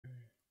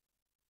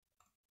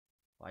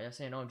Why y'all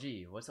saying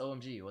OMG? What's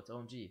OMG? What's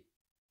OMG?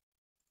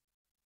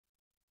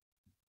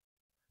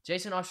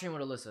 Jason off stream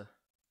with Alyssa.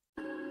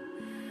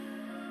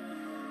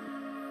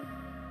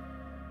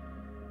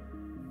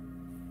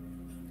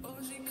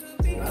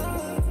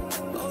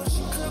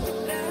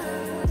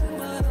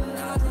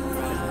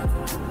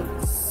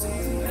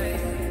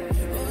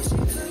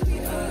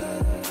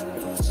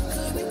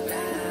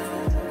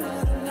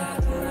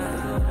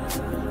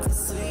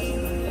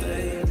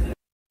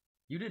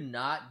 You did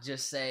not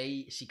just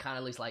say she kind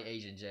of looks like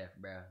Asian Jeff,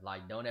 bro.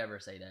 Like, don't ever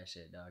say that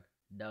shit, dog.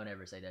 Don't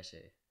ever say that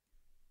shit.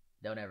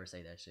 Don't ever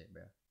say that shit,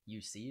 bro.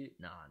 You see it?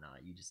 Nah.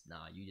 You just,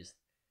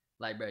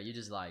 like, bro, you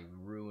just, like,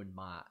 ruined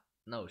my...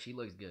 No, she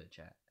looks good,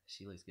 chat.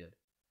 She looks good.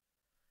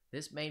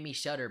 This made me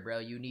shudder, bro.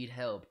 You need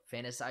help.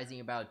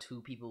 Fantasizing about two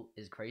people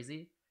is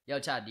crazy. Yo,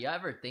 chat, do y'all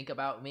ever think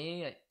about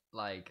me,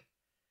 like,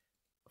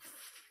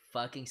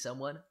 fucking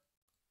someone?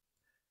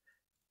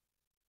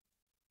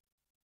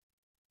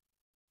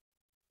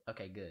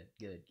 Okay, good.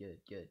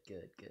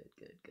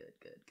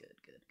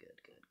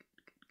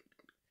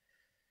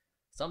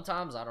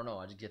 Sometimes I don't know.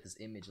 I just get this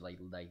image like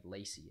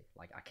Lacey.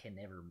 Like I can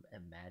never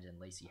imagine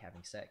Lacey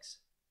having sex.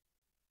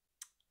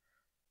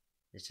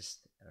 It's just,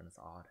 I don't know, it's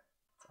odd.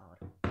 It's odd.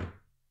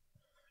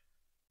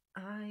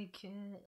 I can't.